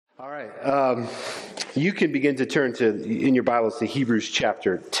All right. You can begin to turn in your Bibles to Hebrews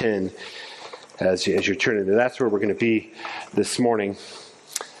chapter 10 as you're turning there. That's where we're going to be this morning.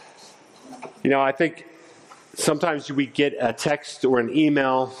 I think sometimes we get a text or an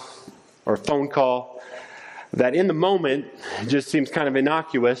email or a phone call that in the moment just seems kind of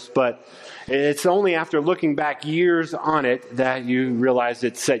innocuous, but it's only after looking back years on it that you realize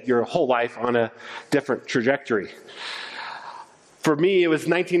it set your whole life on a different trajectory. For me, it was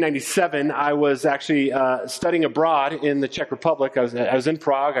 1997. I was actually studying abroad in the Czech Republic. I was in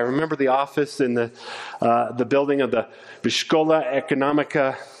Prague. I remember the office in the building of the Škola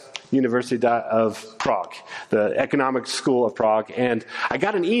Ekonomika University of Prague, the Economic School of Prague. And I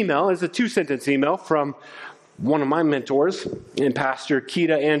got an email, it's a 2-sentence email from one of my mentors, and Pastor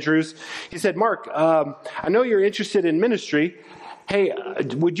Keita Andrews. He said, "Mark, I know you're interested in ministry. Hey,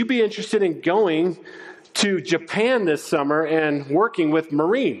 would you be interested in going to Japan this summer and working with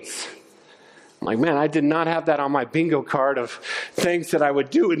Marines?" I'm like, man, I did not have that on my bingo card of things that I would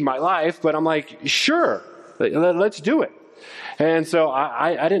do in my life, but I'm like, sure, let's do it. And so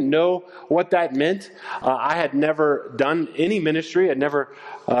I didn't know what that meant. I had never done any ministry.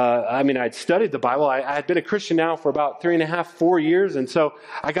 I'd studied the Bible. I had been a Christian now for about 3.5, 4 years. And so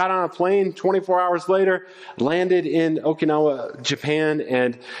I got on a plane 24 hours later, landed in Okinawa, Japan,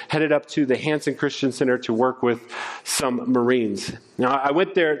 and headed up to the Hansen Christian Center to work with some Marines. Now, I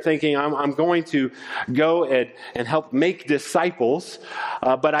went there thinking I'm going to go and help make disciples,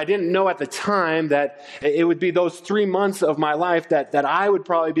 but I didn't know at the time that it would be those 3 months of my life that I would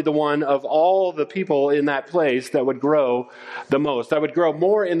probably be the one of all the people in that place that would grow the most. I would grow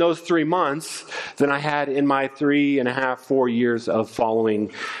more in those 3 months than I had in my 3.5, 4 years of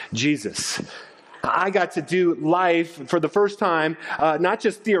following Jesus. I got to do life for the first time, not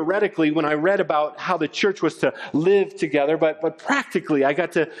just theoretically when I read about how the church was to live together, but practically I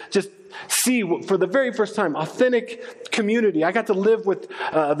got to just see for the very first time authentic community. I got to live with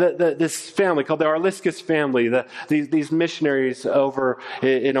this family called the Arliscus family, these missionaries over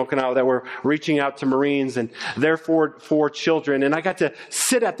in Okinawa that were reaching out to Marines and their four children. And I got to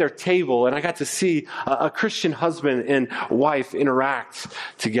sit at their table and I got to see a Christian husband and wife interact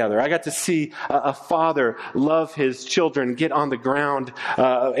together. I got to see a father love his children, get on the ground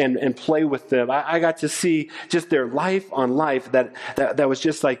and play with them. I got to see just their life on life that was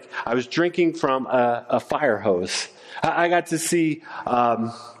just like I was drinking from a fire hose. I got to see,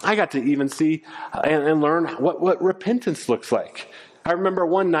 I got to even see and learn what repentance looks like. I remember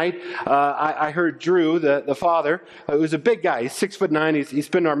one night, I heard Drew, the father, who was a big guy, he's 6'9", he's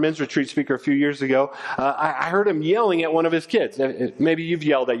been our men's retreat speaker a few years ago. I heard him yelling at one of his kids. Maybe you've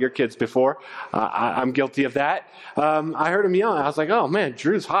yelled at your kids before. I'm guilty of that. I heard him yelling. I was like, oh man,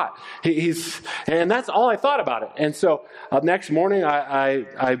 Drew's hot. And that's all I thought about it. And so next morning,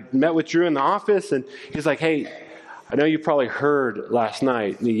 I met with Drew in the office and he's like, hey, I know you probably heard last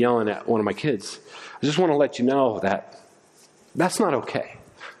night me yelling at one of my kids. I just want to let you know that's not okay.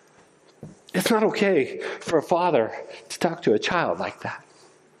 It's not okay for a father to talk to a child like that.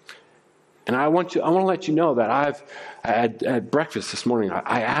 And I want to let you know that at breakfast this morning,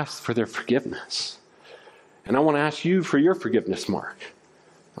 I asked for their forgiveness. And I want to ask you for your forgiveness, Mark.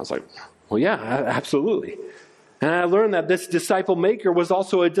 I was like, well, yeah, absolutely. And I learned that this disciple maker was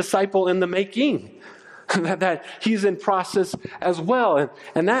also a disciple in the making. that he's in process as well.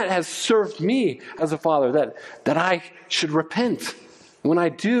 And that has served me as a father, that I should repent when I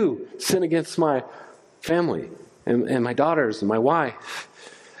do sin against my family and my daughters and my wife.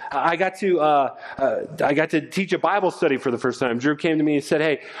 I got to teach a Bible study for the first time. Drew came to me and said,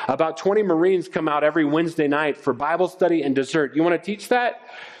 hey, about 20 Marines come out every Wednesday night for Bible study and dessert. You want to teach that?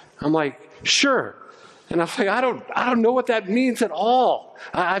 I'm like, sure. And I was like, I don't know what that means at all.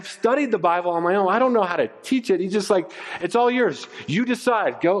 I've studied the Bible on my own. I don't know how to teach it. He's just like, it's all yours. You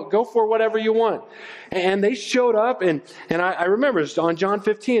decide. Go for whatever you want. And they showed up, and I remember it's on John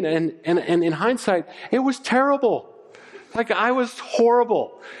 15, and in hindsight, it was terrible. Like, I was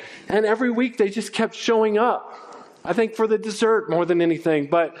horrible. And every week they just kept showing up. I think for the dessert more than anything.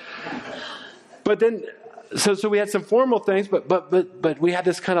 But then... So we had some formal things, but we had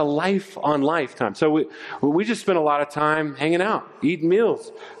this kind of life on life time. So we just spent a lot of time hanging out, eating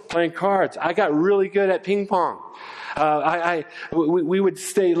meals, playing cards. I got really good at ping pong. We would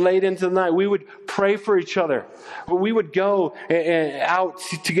stay late into the night. We would pray for each other. We would go out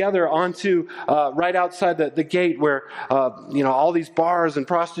together onto right outside the gate where all these bars and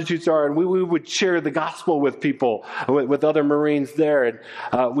prostitutes are, and we would share the gospel with people, with other Marines there,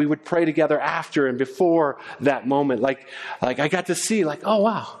 and we would pray together after and before that moment. Like I got to see, oh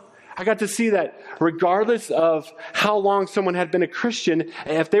wow, I got to see that regardless of how long someone had been a Christian,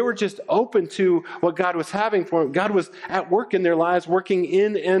 if they were just open to what God was having for them, God was at work in their lives, working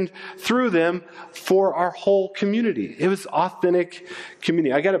in and through them for our whole community. It was authentic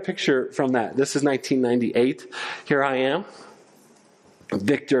community. I got a picture from that. This is 1998. Here I am.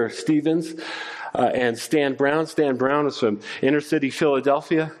 Victor Stevens and Stan Brown. Stan Brown is from inner city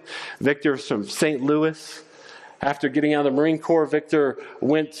Philadelphia. Victor is from St. Louis. After getting out of the Marine Corps, Victor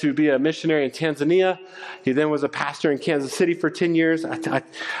went to be a missionary in Tanzania. He then was a pastor in Kansas City for 10 years. I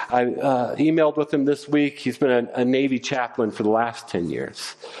emailed with him this week. He's been a Navy chaplain for the last 10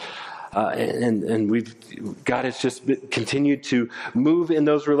 years. And God has just continued to move in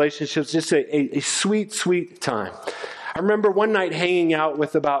those relationships. Just a sweet, sweet time. I remember one night hanging out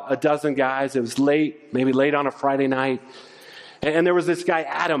with about a dozen guys. It was late, maybe late on a Friday night. And there was this guy,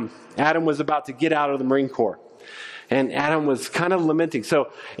 Adam. Adam was about to get out of the Marine Corps. And Adam was kind of lamenting. So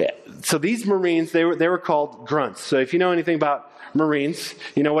these Marines, they were called grunts. So if you know anything about Marines,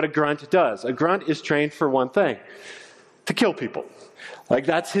 you know what a grunt does. A grunt is trained for one thing: to kill people. Like,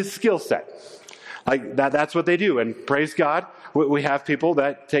 that's his skill set. Like, that's what they do. And praise God, we have people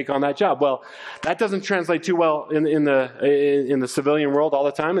that take on that job. Well, that doesn't translate too well in the civilian world all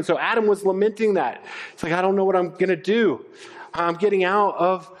the time. And so Adam was lamenting that. It's like, I don't know what I'm going to do. I'm getting out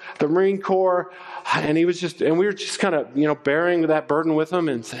of the Marine Corps. And we were just kind of, bearing that burden with him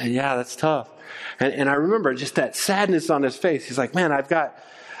and saying, yeah, that's tough. And I remember just that sadness on his face. He's like, man, I've got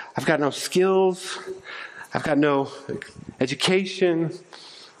no skills. I've got no education.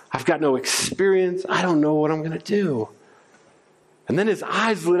 I've got no experience. I don't know what I'm going to do. And then his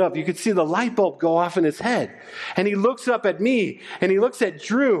eyes lit up. You could see the light bulb go off in his head. And he looks up at me, and he looks at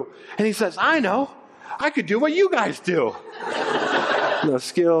Drew, and he says, I know. I could do what you guys do. No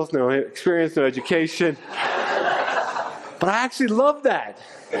skills, no experience, no education. But I actually love that.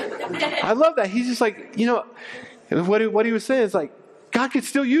 I love that. He's just like, what he was saying is like, God could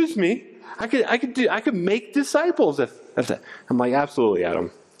still use me. I could make disciples if that. I'm like, absolutely,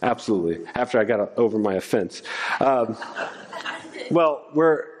 Adam. Absolutely. After I got over my offense. Well,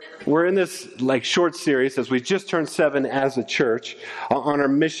 we're in this short series as we just turned 7 as a church on our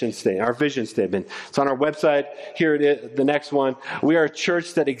mission statement, our vision statement. It's on our website. Here it is, the next one. We are a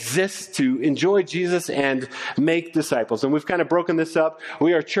church that exists to enjoy Jesus and make disciples. And we've kind of broken this up.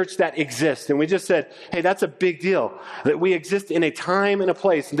 We are a church that exists. And we just said, hey, that's a big deal. That we exist in a time and a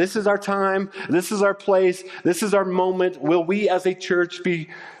place. This is our time. This is our place. This is our moment. Will we as a church be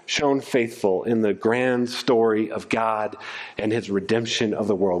shown faithful in the grand story of God and his redemption of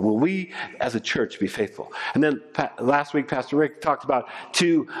the world? Will we as a church be faithful? And then last week, Pastor Rick talked about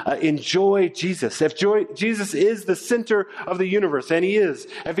to enjoy Jesus. If Jesus is the center of the universe, and he is,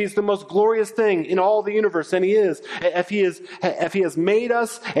 if he's the most glorious thing in all the universe, and he is, if he has made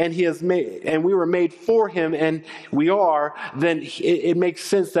us and we were made for him and we are, then it makes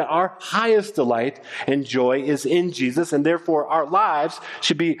sense that our highest delight and joy is in Jesus, and therefore our lives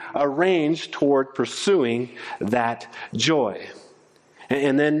should be arranged toward pursuing that joy.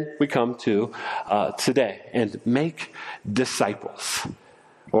 And then we come to today and make disciples.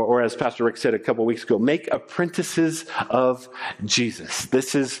 Or as Pastor Rick said a couple weeks ago, make apprentices of Jesus.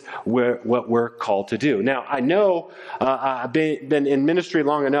 This is what we're called to do. Now, I know I've been in ministry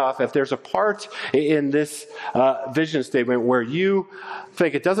long enough. If there's a part in this vision statement where you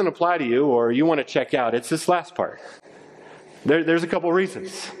think it doesn't apply to you or you want to check out, it's this last part. There's a couple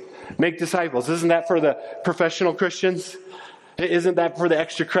reasons. Make disciples. Isn't that for the professional Christians? Isn't that for the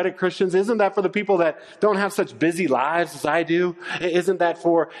extra credit Christians? Isn't that for the people that don't have such busy lives as I do? Isn't that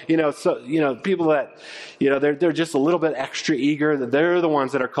for, people that, they're just a little bit extra eager, that they're the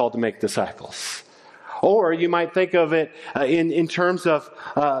ones that are called to make disciples? Or you might think of it in terms of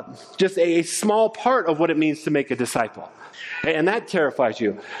just a small part of what it means to make a disciple. And that terrifies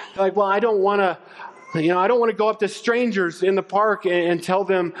you. Like, well, I don't want to go up to strangers in the park and tell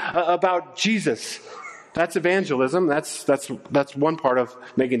them about Jesus. That's evangelism. That's one part of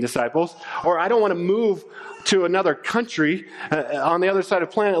making disciples. Or I don't want to move to another country on the other side of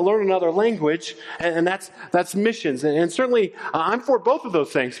the planet, learn another language, and that's missions. And certainly, I'm for both of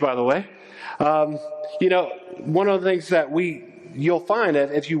those things, by the way. One of the things that you'll find,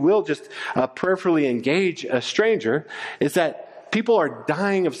 if you will just prayerfully engage a stranger, is that people are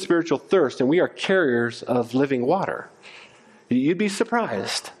dying of spiritual thirst, and we are carriers of living water. You'd be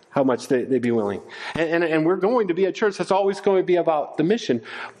surprised how much they'd be willing. And we're going to be a church that's always going to be about the mission.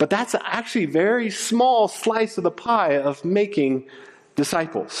 But that's actually a very small slice of the pie of making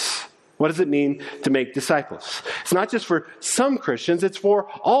disciples. What does it mean to make disciples? It's not just for some Christians, it's for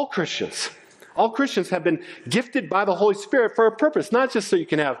all Christians. All Christians have been gifted by the Holy Spirit for a purpose, not just so you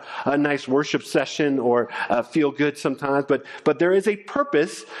can have a nice worship session or feel good sometimes, but there is a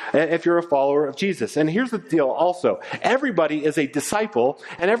purpose if you're a follower of Jesus. And here's the deal also. Everybody is a disciple,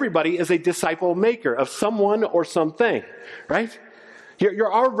 and everybody is a disciple maker of someone or something, right?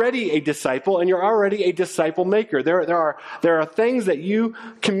 You're already a disciple, and you're already a disciple maker. There are things that you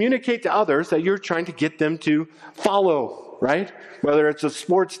communicate to others that you're trying to get them to follow, right? Whether it's a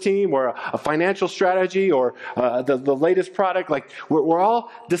sports team or a financial strategy or the latest product, like we're all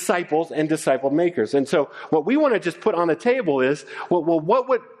disciples and disciple makers. And so what we want to just put on the table is, well, what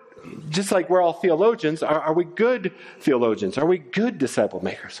would, just like we're all theologians, are we good theologians? Are we good disciple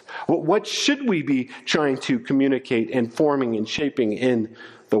makers? What should we be trying to communicate and forming and shaping in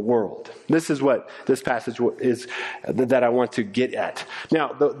the world? This is what this passage is that I want to get at.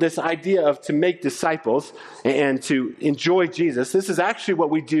 Now, this idea of to make disciples and to enjoy Jesus, this is actually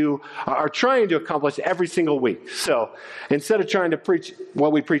what we are trying to accomplish every single week. So instead of trying to preach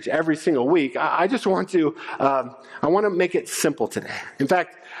what we preach every single week, I just want to, I want to make it simple today. In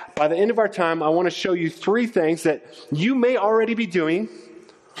fact, by the end of our time, I want to show you 3 things that you may already be doing,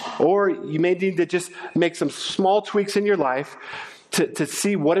 or you may need to just make some small tweaks in your life to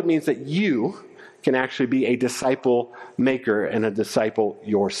see what it means that you can actually be a disciple maker and a disciple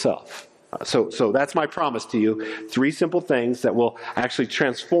yourself. So that's my promise to you. 3 simple things that will actually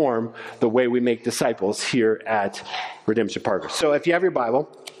transform the way we make disciples here at Redemption Partners. So if you have your Bible,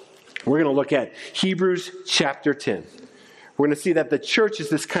 we're going to look at Hebrews chapter 10. We're going to see that the church is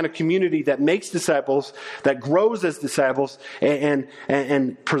this kind of community that makes disciples, that grows as disciples, and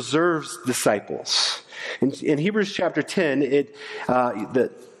preserves disciples. In Hebrews chapter 10,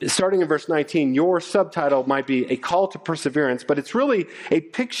 starting in verse 19, your subtitle might be a call to perseverance, but it's really a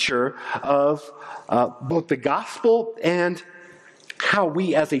picture of both the gospel and how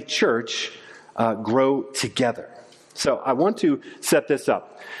we as a church grow together. So I want to set this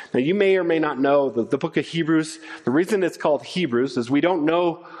up. Now, you may or may not know the book of Hebrews. The reason it's called Hebrews is we don't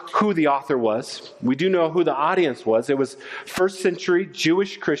know who the author was. We do know who the audience was. It was first century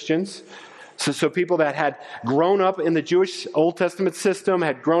Jewish Christians. So people that had grown up in the Jewish Old Testament system,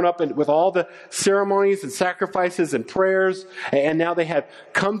 had grown up with all the ceremonies and sacrifices and prayers, and now they have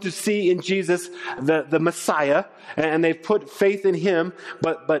come to see in Jesus the Messiah, and they've put faith in Him.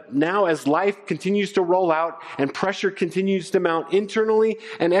 But now as life continues to roll out and pressure continues to mount internally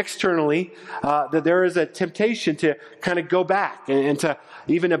and externally, that there is a temptation to kind of go back and to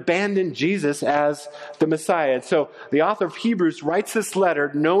even abandon Jesus as the Messiah. And so the author of Hebrews writes this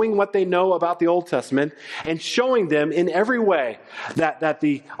letter knowing what they know about the Old Testament and showing them in every way that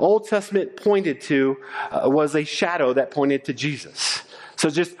the Old Testament pointed to was a shadow that pointed to Jesus.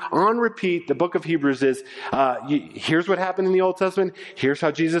 So just on repeat, the book of Hebrews is, here's what happened in the Old Testament. Here's how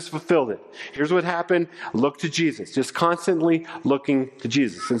Jesus fulfilled it. Here's what happened. Look to Jesus. Just constantly looking to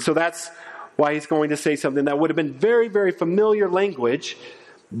Jesus. And so that's why he's going to say something that would have been very, very familiar language,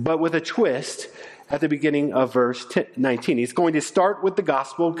 but with a twist at the beginning of verse 19. He's going to start with the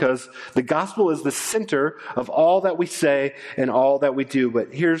gospel because the gospel is the center of all that we say and all that we do.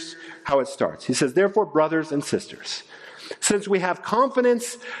 But here's how it starts. He says, therefore, brothers and sisters, since we have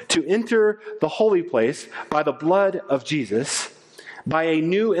confidence to enter the holy place by the blood of Jesus, by a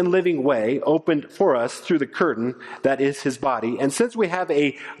new and living way opened for us through the curtain that is His body, and since we have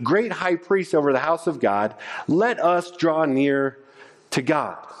a great high priest over the house of God, let us draw near to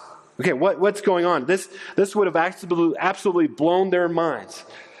God. Okay, what's going on? This would have absolutely blown their minds.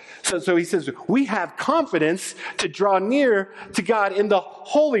 So he says, we have confidence to draw near to God in the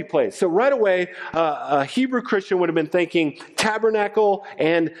holy place. So right away, a Hebrew Christian would have been thinking tabernacle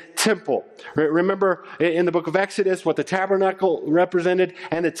and temple. Remember in the book of Exodus what the tabernacle represented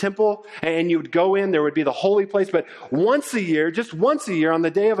and the temple? And you would go in, there would be the holy place. But just once a year, on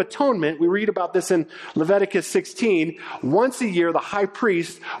the Day of Atonement, we read about this in Leviticus 16, once a year the high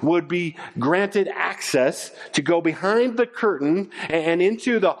priest would be granted access to go behind the curtain and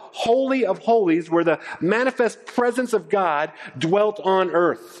into the Holy of Holies, where the manifest presence of God dwelt on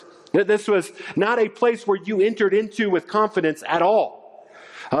earth. This was not a place where you entered into with confidence at all.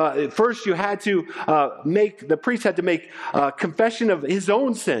 First, you had to the priest had to make confession of his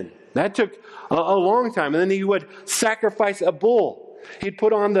own sin. That took a long time. And then he would sacrifice a bull. He'd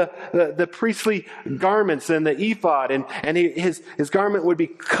put on the priestly garments and the ephod, and his garment would be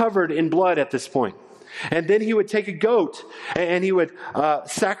covered in blood at this point. And then he would take a goat and he would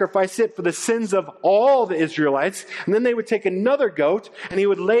sacrifice it for the sins of all the Israelites. And then they would take another goat and he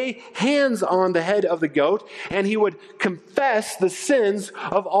would lay hands on the head of the goat and he would confess the sins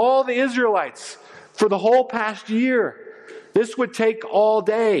of all the Israelites for the whole past year. This would take all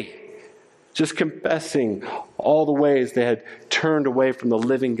day. just confessing all the ways they had turned away from the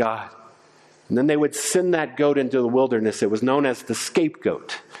living God. And then they would send that goat into the wilderness. It was known as the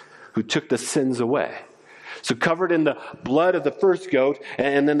scapegoat, who took the sins away. So covered in the blood of the first goat,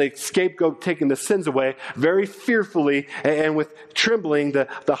 and then the scapegoat taking the sins away, very fearfully and with trembling, the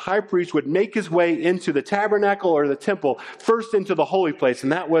high priest would make his way into the tabernacle or the temple, first into the holy place.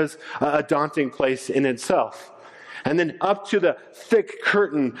 And that was a daunting place in itself. And then up to the thick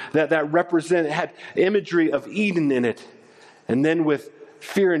curtain that had imagery of Eden in it. And then with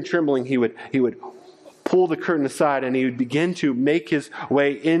fear and trembling, he would pull the curtain aside, and he would begin to make his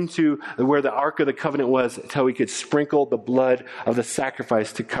way into where the Ark of the Covenant was, until he could sprinkle the blood of the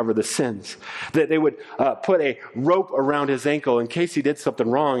sacrifice to cover the sins. That they would put a rope around his ankle in case he did something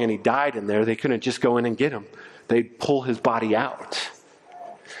wrong and he died in there. They couldn't just go in and get him. They'd pull his body out.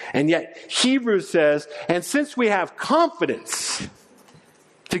 And yet Hebrews says, and since we have confidence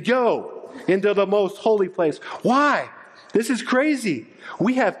to go into the most holy place. Why? This is crazy.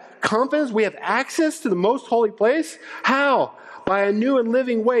 We have confidence, we have access to the most holy place. How? By a new and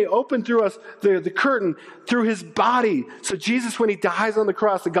living way open through us, the curtain, through his body. So Jesus, when he dies on the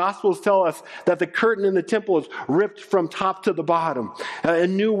cross, the Gospels tell us that the curtain in the temple is ripped from top to the bottom. A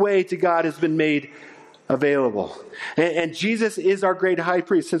new way to God has been made available. And Jesus is our great high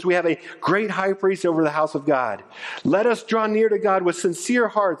priest, since we have a great high priest over the house of God. Let us draw near to God with sincere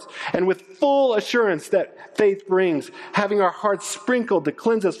hearts and with full assurance that faith brings, having our hearts sprinkled to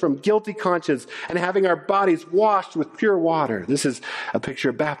cleanse us from guilty conscience and having our bodies washed with pure water. This is a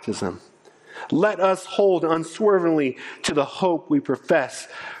picture of baptism. Let us hold unswervingly to the hope we profess,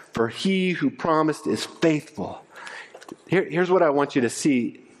 for he who promised is faithful. Here's what I want you to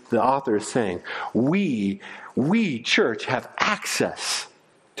see. The author is saying, we, church, have access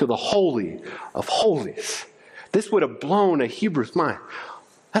to the Holy of Holies. This would have blown a Hebrew's mind.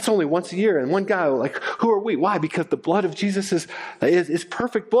 That's only once a year. And one guy, like, who are we? Why? Because the blood of Jesus is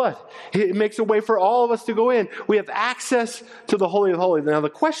perfect blood. It makes a way for all of us to go in. We have access to the Holy of Holies. Now the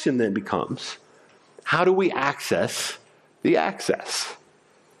question then becomes, how do we access the access?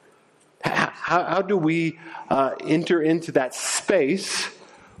 How do we enter into that space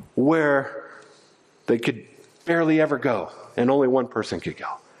where they could barely ever go and only one person could go?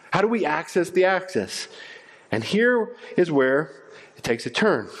 How do we access the access? And here is where it takes a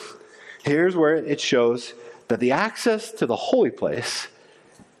turn. Here's where it shows that the access to the holy place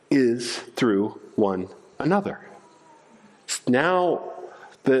is through one another. Now,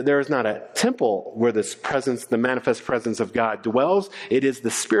 there is not a temple where this presence, the manifest presence of God dwells. It is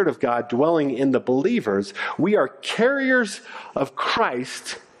the Spirit of God dwelling in the believers. We are carriers of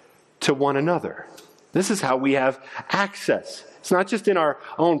Christ to one another. This is how we have access. It's not just in our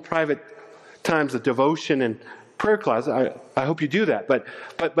own private times of devotion and prayer class. I hope you do that.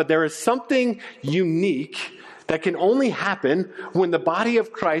 But there is something unique that can only happen when the body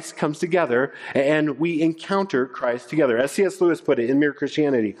of Christ comes together and we encounter Christ together. As C.S. Lewis put it in Mere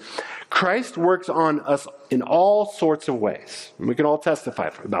Christianity, Christ works on us in all sorts of ways. And we can all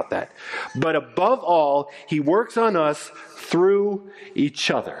testify about that. But above all, he works on us through each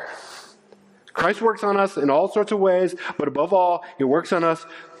other. Christ works on us in all sorts of ways, but above all, he works on us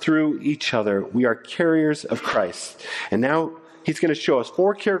through each other. We are carriers of Christ. And now he's going to show us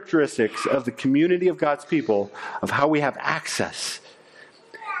 4 characteristics of the community of God's people of how we have access.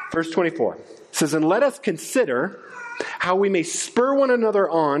 Verse 24 says, and let us consider how we may spur one another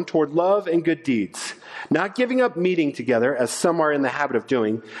on toward love and good deeds, not giving up meeting together as some are in the habit of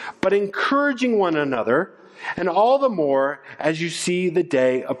doing, but encouraging one another, and all the more as you see the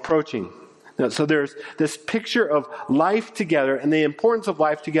day approaching. So there's this picture of life together and the importance of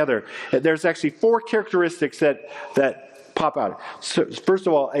life together. There's actually 4 characteristics that pop out. So first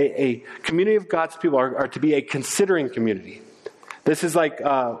of all, a community of God's people are to be a considering community. This is like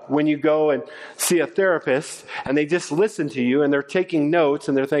when you go and see a therapist and they just listen to you and they're taking notes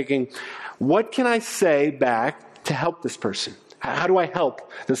and they're thinking, what can I say back to help this person? How do I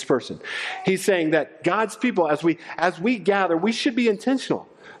help this person? He's saying that God's people, as we gather, we should be intentional.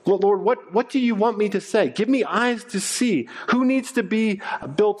 Lord, what do you want me to say? Give me eyes to see. Who needs to be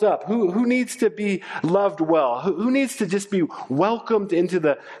built up? Who needs to be loved well? Who needs to just be welcomed into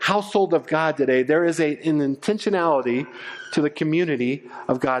the household of God today? There is an intentionality to the community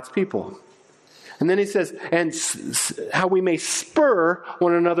of God's people. And then he says, and how we may spur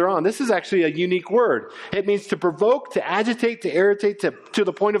one another on. This is actually a unique word. It means to provoke, to agitate, to irritate, to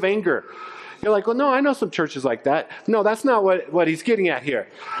the point of anger. You're like, well, no, I know some churches like that. No, that's not what he's getting at here.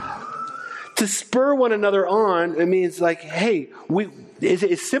 To spur one another on, it means like, hey,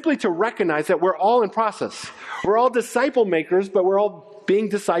 it's simply to recognize that we're all in process. We're all disciple makers, but we're all being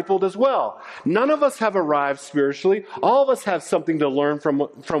discipled as well. None of us have arrived spiritually. All of us have something to learn from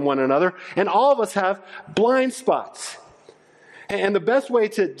one another, and all of us have blind spots. And the best way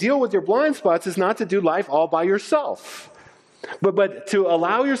to deal with your blind spots is not to do life all by yourself, but to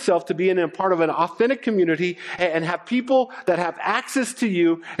allow yourself to be in a part of an authentic community and have people that have access to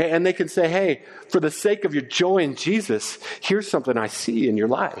you, and they can say, hey, for the sake of your joy in Jesus, here's something I see in your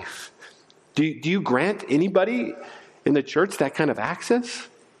life. Do you grant anybody in the church that kind of access?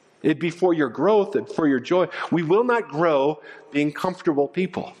 It'd be for your growth and for your joy. We will not grow being comfortable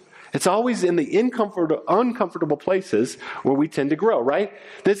people. It's always in the uncomfortable places where we tend to grow, right?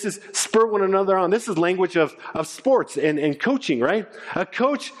 This is spur one another on. This is language of sports and coaching, right? A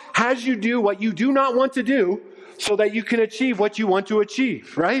coach has you do what you do not want to do so that you can achieve what you want to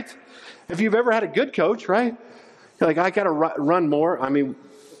achieve, right? If you've ever had a good coach, right? You're like, I got to run more. I mean,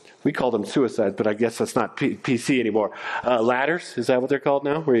 we call them suicides, but I guess that's not PC anymore. Ladders, is that what they're called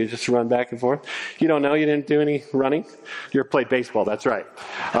now? Where you just run back and forth? You don't know? You didn't do any running? You played baseball, that's right.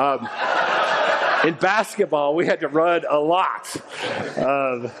 In basketball, we had to run a lot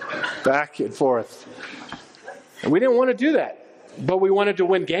back and forth. And we didn't want to do that, but we wanted to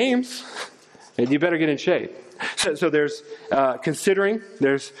win games, and you better get in shape. So there's considering,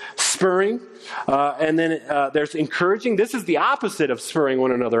 there's spurring, and then there's encouraging. This is the opposite of spurring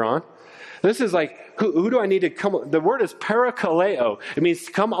one another on. This is like, who do I need to come? The word is parakaleo. It means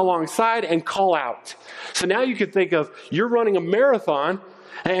come alongside and call out. So now you can think of, you're running a marathon,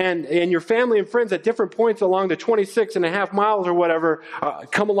 and your family and friends at different points along the 26 and a half miles or whatever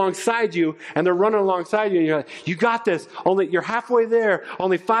come alongside you, and they're running alongside you, and you're like, you got this. You're halfway there.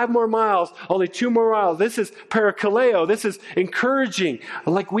 Only 5 more miles. Only 2 more miles. This is parakaleo. This is encouraging.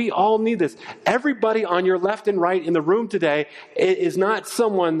 Like, we all need this. Everybody on your left and right in the room today is not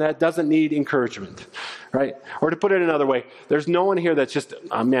someone that doesn't need encouragement, right? Or to put it another way, there's no one here that's just,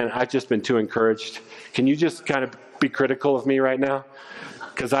 oh man, I've just been too encouraged. Can you just kind of be critical of me right now?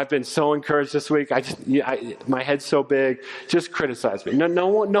 Because I've been so encouraged this week. My head's so big. Just criticize me. No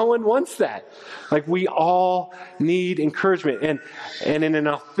one wants that. Like, we all need encouragement. And in an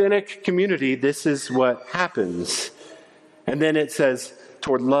authentic community, this is what happens. And then it says,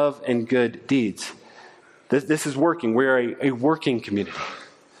 toward love and good deeds. This is working. We're a working community.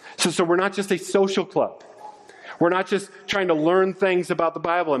 So we're not just a social club. We're not just trying to learn things about the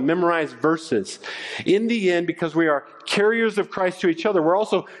Bible and memorize verses. In the end, because we are carriers of Christ to each other, we're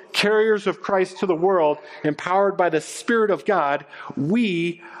also carriers of Christ to the world, empowered by the Spirit of God.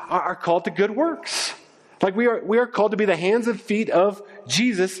 We are called to good works. Like, we are called to be the hands and feet of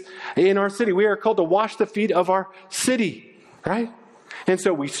Jesus in our city. We are called to wash the feet of our city, right? And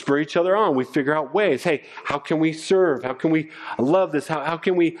so we spur each other on. We figure out ways. Hey, how can we serve? How can we love this? How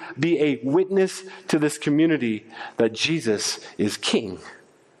can we be a witness to this community that Jesus is King?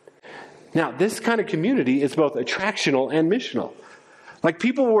 Now, this kind of community is both attractional and missional. Like,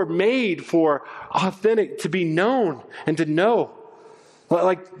 people were made for authentic, to be known and to know.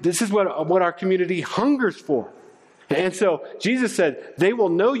 Like, this is what our community hungers for. And so Jesus said, they will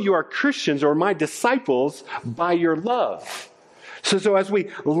know you are Christians or my disciples by your love. So as we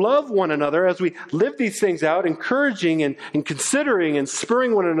love one another, as we live these things out, encouraging and considering and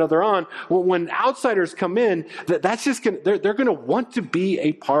spurring one another on, when outsiders come in, that's just they're going to want to be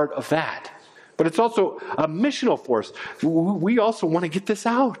a part of that. But it's also a missional force. We also want to get this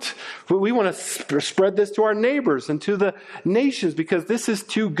out. We want to spread this to our neighbors and to the nations, because this is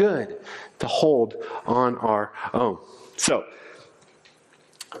too good to hold on our own. So,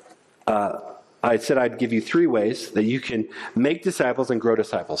 I said I'd give you 3 ways that you can make disciples and grow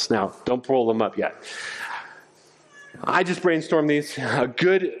disciples. Now, don't pull them up yet. I just brainstormed these.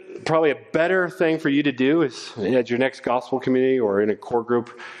 Probably a better thing for you to do is at your next gospel community or in a core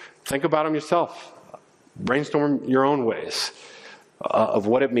group, think about them yourself. Brainstorm your own ways of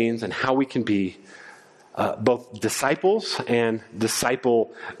what it means and how we can be both disciples and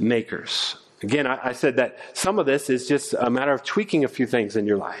disciple makers. Again, I said that some of this is just a matter of tweaking a few things in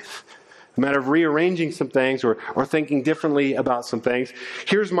your life. A matter of rearranging some things or thinking differently about some things.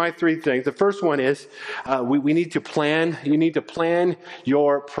 Here's my 3 things. The first one is we need to plan. You need to plan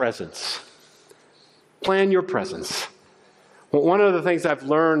your presence. Plan your presence. Well, one of the things I've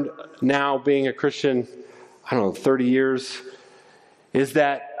learned now being a Christian, 30 years, is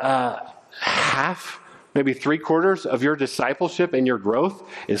that half, maybe 3/4 of your discipleship and your growth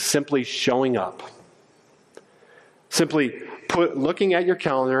is simply showing up. Simply looking at your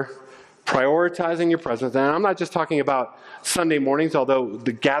calendar, prioritizing your presence. And I'm not just talking about Sunday mornings, although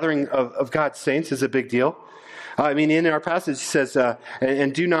the gathering of God's saints is a big deal. In our passage it says,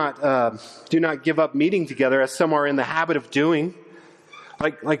 and do not give up meeting together as some are in the habit of doing,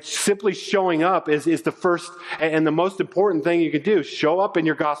 Like simply showing up is the first and the most important thing you can do. Show up in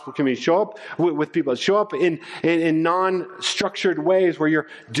your gospel community. Show up with people. Show up in non-structured ways where you're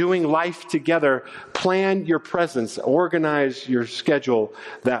doing life together. Plan your presence. Organize your schedule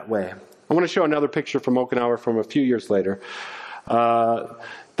that way. I want to show another picture from Okinawa from a few years later.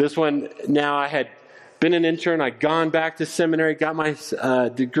 This one, now I had been an intern. I'd gone back to seminary, got my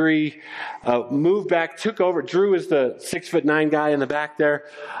degree, moved back, took over. Drew is the 6'9" guy in the back there.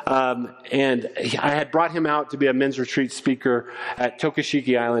 And I had brought him out to be a men's retreat speaker at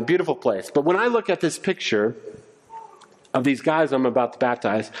Tokashiki Island. Beautiful place. But when I look at this picture of these guys I'm about to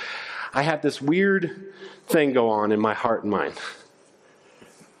baptize, I have this weird thing go on in my heart and mind.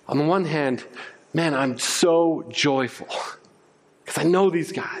 On the one hand, man, I'm so joyful because I know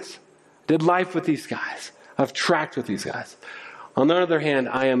these guys. Did life with these guys. I've tracked with these guys. On the other hand,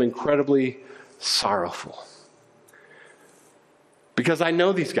 I am incredibly sorrowful because I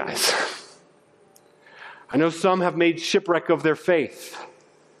know these guys. I know some have made shipwreck of their faith,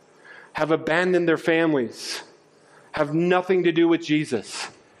 have abandoned their families, have nothing to do with Jesus.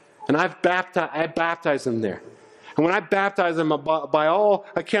 And I baptized them there. And when I baptized them, by all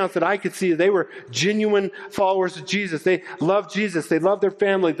accounts that I could see, they were genuine followers of Jesus. They loved Jesus. They loved their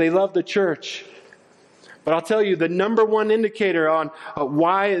family. They loved the church. But I'll tell you, the number one indicator on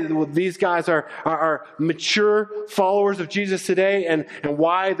why these guys are mature followers of Jesus today and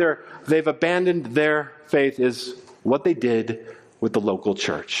why they've abandoned their faith is what they did with the local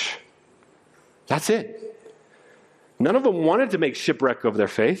church. That's it. None of them wanted to make shipwreck of their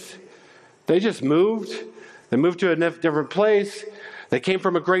faith. They just moved. They moved to a different place. They came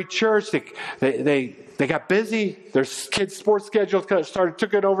from a great church. They got busy. Their kids' sports schedule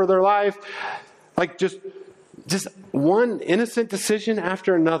took it over their life. Like just one innocent decision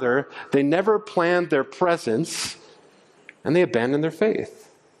after another. They never planned their presence, and they abandoned their faith.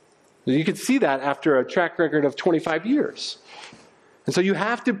 You can see that after a track record of 25 years. And so you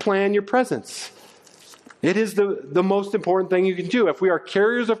have to plan your presence. It is the most important thing you can do. If we are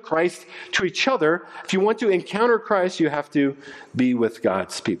carriers of Christ to each other, if you want to encounter Christ, you have to be with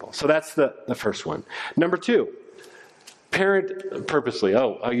God's people. So that's the first one. Number 2, parent purposely.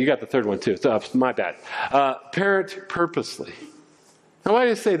 Oh, you got the third one too. So, my bad. Parent purposely. Now, why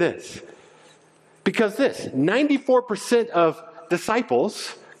do I say this? Because 94% of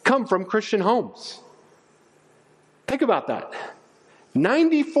disciples come from Christian homes. Think about that.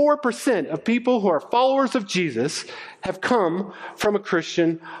 94% of people who are followers of Jesus have come from a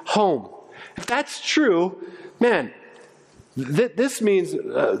Christian home. If that's true, man, this means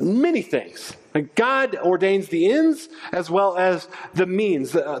many things. Like God ordains the ends as well as the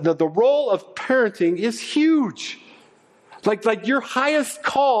means. The role of parenting is huge. Like your highest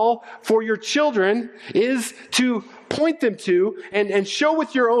call for your children is to point them to and show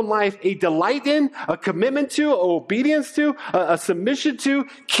with your own life a delight in, a commitment to, obedience to, a submission to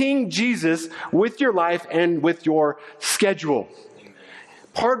King Jesus with your life and with your schedule.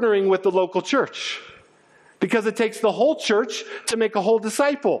 Partnering with the local church. Because it takes the whole church to make a whole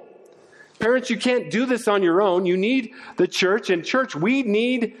disciple. Parents, you can't do this on your own. You need the church. And church, we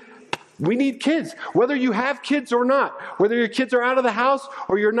need kids. Whether you have kids or not. Whether your kids are out of the house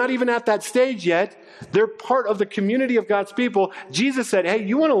or you're not even at that stage yet. They're part of the community of God's people. Jesus said, hey,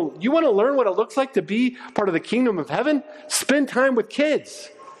 you want to learn what it looks like to be part of the kingdom of heaven? Spend time with kids.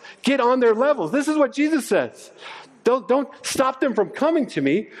 Get on their levels. This is what Jesus says. Don't stop them from coming to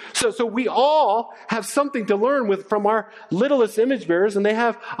me. So we all have something to learn from our littlest image bearers, and they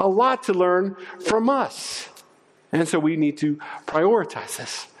have a lot to learn from us. And so we need to prioritize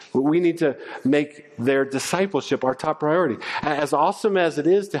this. We need to make their discipleship our top priority. As awesome as it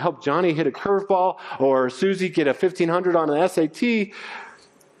is to help Johnny hit a curveball or Susie get a 1500 on an SAT,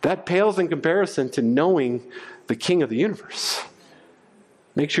 that pales in comparison to knowing the King of the universe.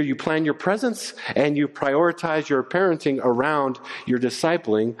 Make sure you plan your presence and you prioritize your parenting around your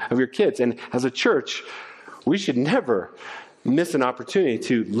discipling of your kids. And as a church, we should never miss an opportunity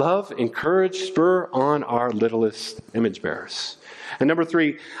to love, encourage, spur on our littlest image bearers. And number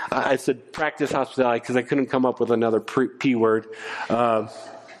 3, I said practice hospitality because I couldn't come up with another P word. Well,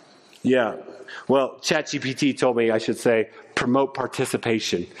 ChatGPT told me I should say promote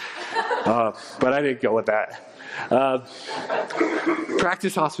participation. But I didn't go with that.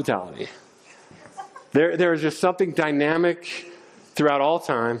 Practice hospitality. There is just something dynamic throughout all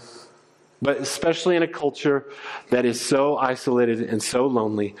time, but especially in a culture that is so isolated and so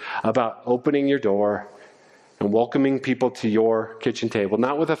lonely, about opening your door and welcoming people to your kitchen table.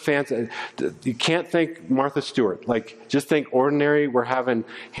 Not with a fancy, you can't think Martha Stewart. Like, just think ordinary. We're having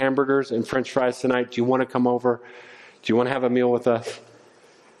hamburgers and French fries tonight. Do you want to come over? Do you want to have a meal with us?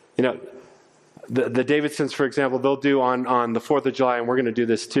 You know, the Davidsons, for example, they'll do on the 4th of July, and we're going to do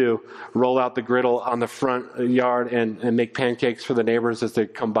this too, roll out the griddle on the front yard and make pancakes for the neighbors as they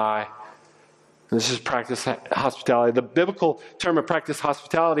come by. And this is practice hospitality. The biblical term of practice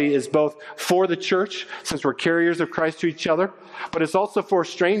hospitality is both for the church, since we're carriers of Christ to each other, but it's also for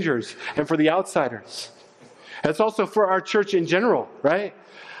strangers and for the outsiders. It's also for our church in general, right?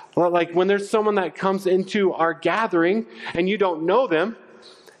 Like when there's someone that comes into our gathering and you don't know them,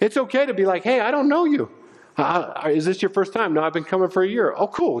 it's okay to be like, hey, I don't know you. Is this your first time? No, I've been coming for a year. Oh,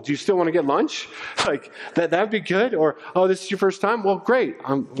 cool. Do you still want to get lunch? Like that'd be good. Or, oh, this is your first time? Well, great.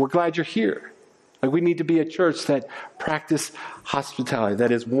 We're glad you're here. Like we need to be a church that practice hospitality,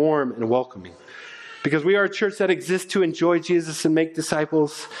 that is warm and welcoming. Because we are a church that exists to enjoy Jesus and make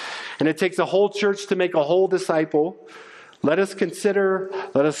disciples. And it takes a whole church to make a whole disciple. Let us consider,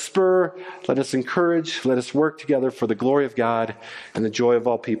 let us spur, let us encourage, let us work together for the glory of God and the joy of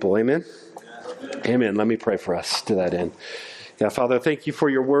all people. Amen? Amen. Let me pray for us to that end. Yeah, Father, thank you for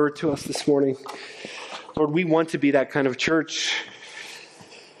your word to us this morning. Lord, we want to be that kind of church.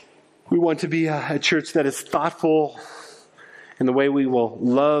 We want to be a church that is thoughtful in the way we will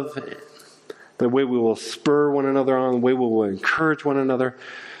love, the way we will spur one another on, the way we will encourage one another,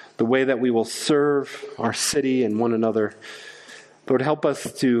 the way that we will serve our city and one another. Lord, help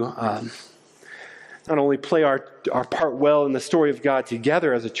us to not only play our part well in the story of God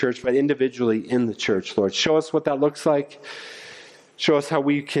together as a church, but individually in the church, Lord. Show us what that looks like. Show us how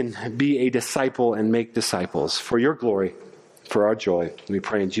we can be a disciple and make disciples for your glory, for our joy. We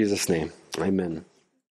pray in Jesus' name. Amen.